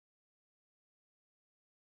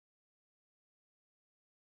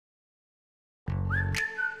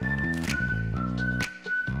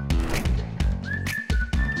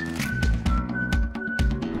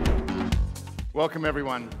Welcome,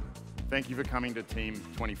 everyone. Thank you for coming to Team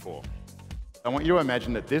 24. I want you to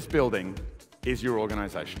imagine that this building is your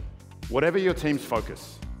organization. Whatever your team's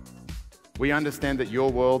focus, we understand that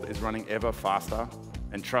your world is running ever faster,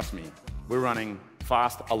 and trust me, we're running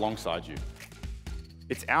fast alongside you.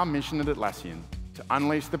 It's our mission at Atlassian to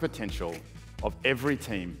unleash the potential of every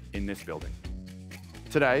team in this building.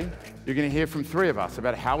 Today, you're going to hear from three of us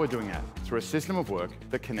about how we're doing that through a system of work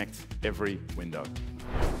that connects every window.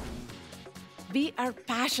 We are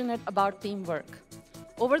passionate about teamwork.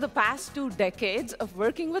 Over the past 2 decades of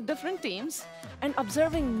working with different teams and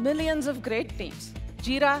observing millions of great teams,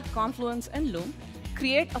 Jira, Confluence, and Loom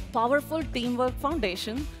create a powerful teamwork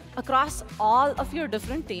foundation across all of your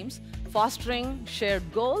different teams, fostering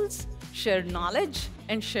shared goals, shared knowledge,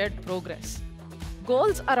 and shared progress.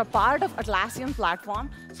 Goals are a part of Atlassian platform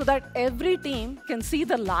so that every team can see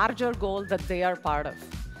the larger goal that they are part of.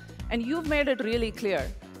 And you've made it really clear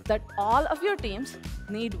that all of your teams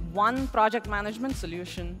need one project management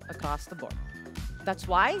solution across the board. That's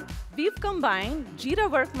why we've combined Jira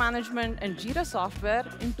Work Management and Jira software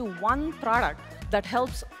into one product that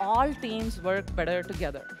helps all teams work better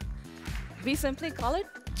together. We simply call it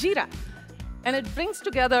Jira. And it brings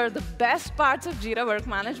together the best parts of Jira Work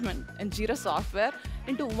Management and Jira software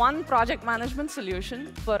into one project management solution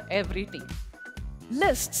for every team.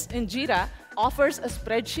 Lists in Jira offers a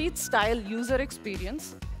spreadsheet-style user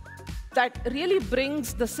experience that really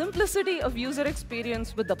brings the simplicity of user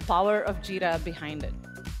experience with the power of Jira behind it.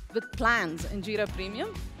 With plans in Jira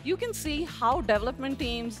Premium, you can see how development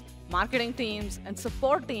teams, marketing teams, and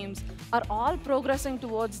support teams are all progressing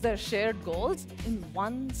towards their shared goals in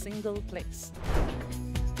one single place.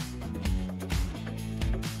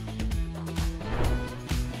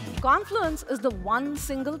 Confluence is the one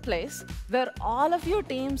single place where all of your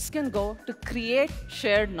teams can go to create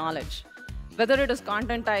shared knowledge. Whether it is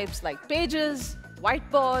content types like pages,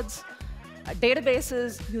 whiteboards,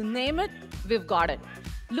 databases, you name it, we've got it.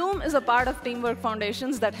 Loom is a part of Teamwork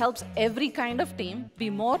Foundations that helps every kind of team be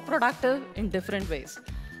more productive in different ways.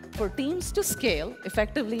 For teams to scale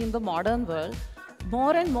effectively in the modern world,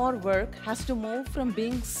 more and more work has to move from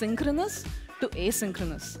being synchronous to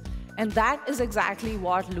asynchronous. And that is exactly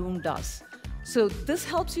what Loom does. So this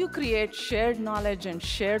helps you create shared knowledge and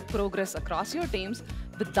shared progress across your teams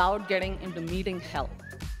without getting into meeting hell.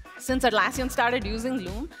 Since Atlassian started using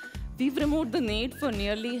Loom, we've removed the need for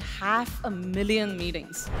nearly 500,000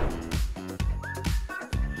 meetings.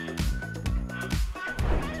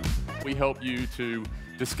 We help you to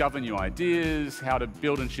discover new ideas, how to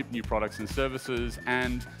build and ship new products and services,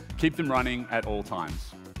 and keep them running at all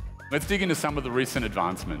times. Let's dig into some of the recent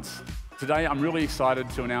advancements. Today, I'm really excited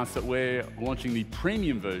to announce that we're launching the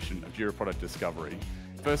premium version of Jira Product Discovery.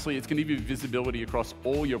 Firstly, it's going to give you visibility across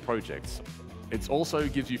all your projects. It also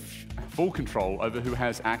gives you full control over who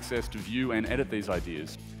has access to view and edit these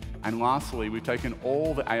ideas. And lastly, we've taken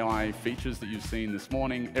all the AI features that you've seen this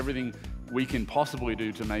morning, everything we can possibly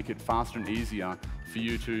do to make it faster and easier for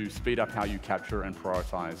you to speed up how you capture and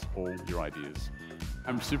prioritize all your ideas.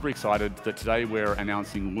 I'm super excited that today we're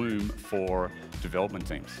announcing Loom for development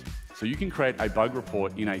teams. So you can create a bug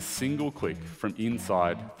report in a single click from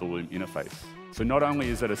inside the Loom interface. So not only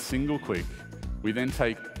is it a single click, we then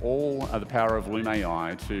take all of the power of Loom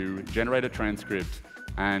AI to generate a transcript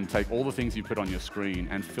and take all the things you put on your screen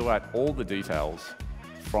and fill out all the details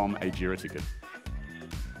from a Jira ticket.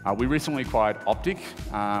 We recently acquired Optic,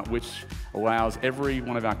 which allows every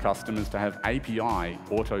one of our customers to have API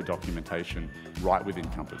auto documentation right within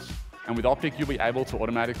Compass. And with Optic, you'll be able to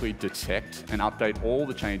automatically detect and update all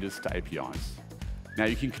the changes to APIs. Now,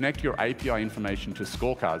 you can connect your API information to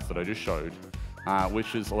scorecards that I just showed,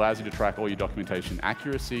 which allows you to track all your documentation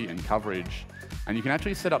accuracy and coverage. And you can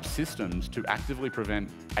actually set up systems to actively prevent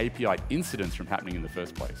API incidents from happening in the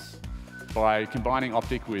first place. By combining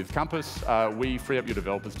Optic with Compass, we free up your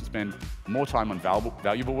developers to spend more time on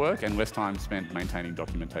valuable work and less time spent maintaining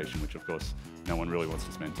documentation, which, of course, no one really wants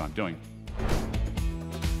to spend time doing.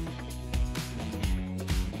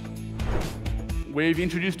 We've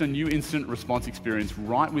introduced a new incident response experience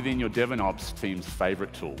right within your Dev and Ops team's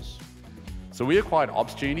favorite tools. So we acquired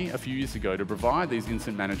OpsGenie a few years ago to provide these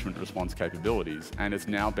incident management response capabilities, and it's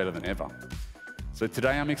now better than ever. So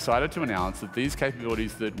today I'm excited to announce that these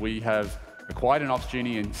capabilities that we have acquired in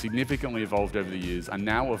OpsGenie and significantly evolved over the years are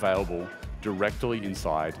now available directly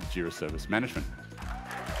inside Jira Service Management.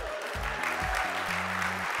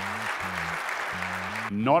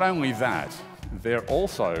 Not only that, they're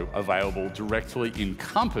also available directly in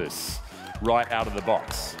Compass right out of the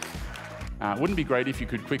box. Wouldn't it be great if you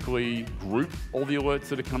could quickly group all the alerts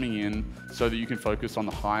that are coming in so that you can focus on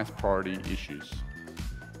the highest priority issues?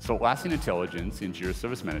 So Atlassian Intelligence in Jira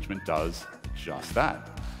Service Management does just that.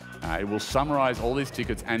 It will summarize all these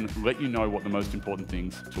tickets and let you know what the most important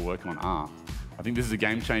things to work on are. I think this is a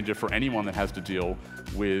game changer for anyone that has to deal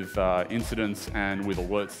with incidents and with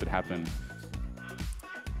alerts that happen.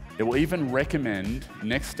 It will even recommend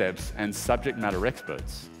next steps and subject matter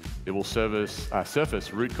experts. It will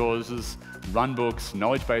surface root causes, runbooks,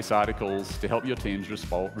 knowledge-based articles to help your teams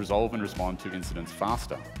resolve and respond to incidents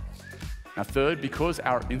faster. Now third, because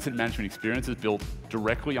our incident management experience is built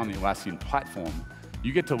directly on the Atlassian platform,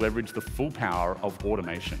 you get to leverage the full power of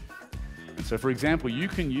automation. And so for example, you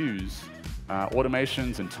can use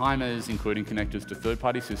automations and timers, including connectors to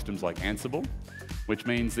third-party systems like Ansible, which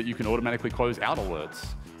means that you can automatically close out alerts.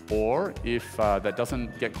 Or if that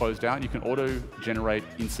doesn't get closed out, you can auto-generate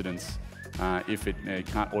incidents if it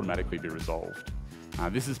can't automatically be resolved.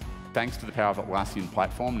 This is thanks to the power of Atlassian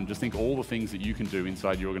platform, and just think all the things that you can do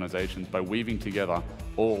inside your organizations by weaving together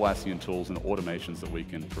all Atlassian tools and automations that we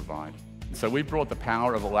can provide. So we brought the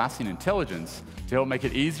power of Atlassian Intelligence to help make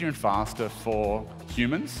it easier and faster for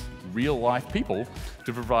humans, real-life people,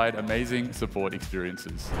 to provide amazing support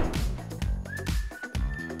experiences.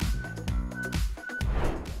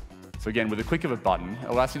 So again, with a click of a button,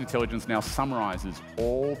 Atlassian Intelligence now summarizes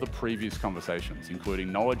all the previous conversations, including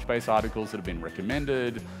knowledge-based articles that have been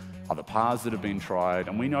recommended, other paths that have been tried,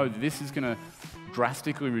 and we know that this is going to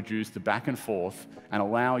drastically reduce the back and forth and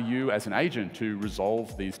allow you as an agent to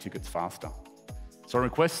resolve these tickets faster. So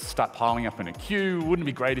requests start piling up in a queue. Wouldn't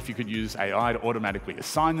it be great if you could use AI to automatically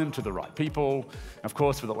assign them to the right people? Of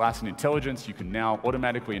course, with Atlassian Intelligence, you can now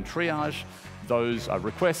automatically triage those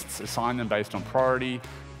requests, assign them based on priority,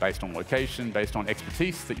 based on location, based on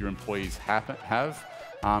expertise that your employees have.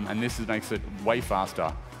 And this makes it way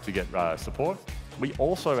faster to get support. We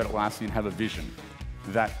also at Atlassian have a vision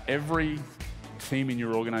that every team in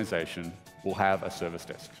your organization will have a service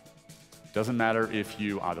desk. Doesn't matter if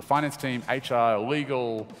you are the finance team, HR,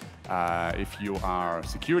 legal, if you are a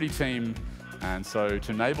security team. And so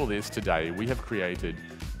to enable this today, we have created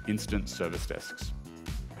instant service desks.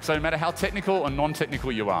 So no matter how technical or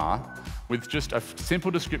non-technical you are, with just a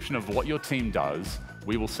simple description of what your team does,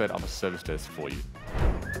 we will set up a service desk for you.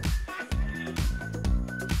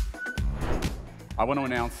 I want to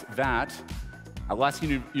announce that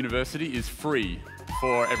Atlassian University is free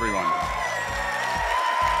for everyone.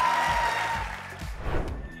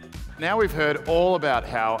 Now we've heard all about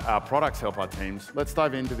how our products help our teams, let's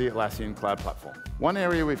dive into the Atlassian Cloud Platform. One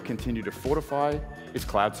area we've continued to fortify is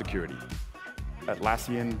cloud security.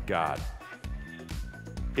 Atlassian Guard.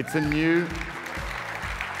 It's a new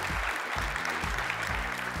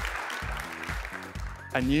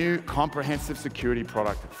comprehensive security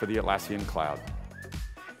product for the Atlassian cloud.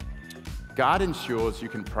 Guard ensures you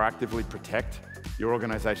can proactively protect your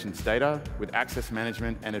organization's data with access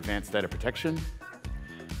management and advanced data protection,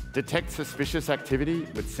 detect suspicious activity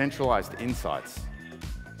with centralized insights,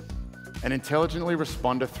 and intelligently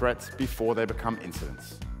respond to threats before they become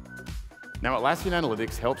incidents. Now, Atlassian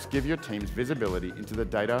Analytics helps give your teams visibility into the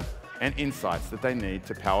data and insights that they need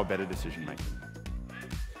to power better decision-making.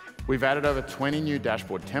 We've added over 20 new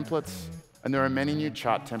dashboard templates, and there are many new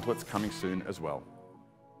chart templates coming soon as well.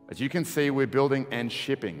 As you can see, we're building and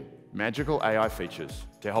shipping magical AI features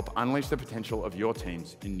to help unleash the potential of your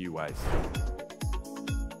teams in new ways.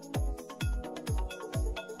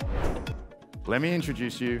 Let me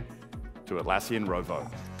introduce you to Atlassian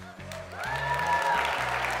Rovo.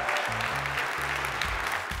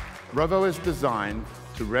 Rovo is designed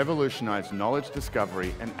to revolutionize knowledge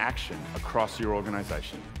discovery and action across your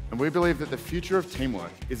organization. And we believe that the future of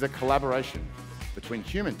teamwork is a collaboration between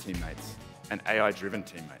human teammates and AI-driven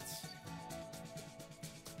teammates.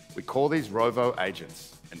 We call these Rovo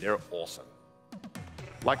agents, and they're awesome.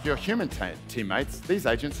 Like your human teammates, these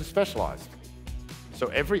agents are specialized. So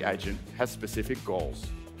every agent has specific goals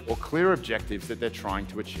or clear objectives that they're trying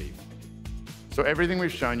to achieve. So everything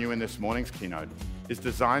we've shown you in this morning's keynote is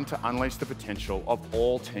designed to unleash the potential of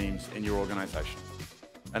all teams in your organization.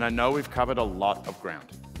 And I know we've covered a lot of ground.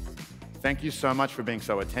 Thank you so much for being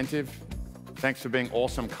so attentive. Thanks for being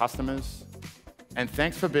awesome customers. And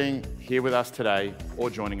thanks for being here with us today or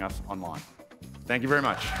joining us online. Thank you very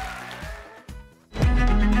much.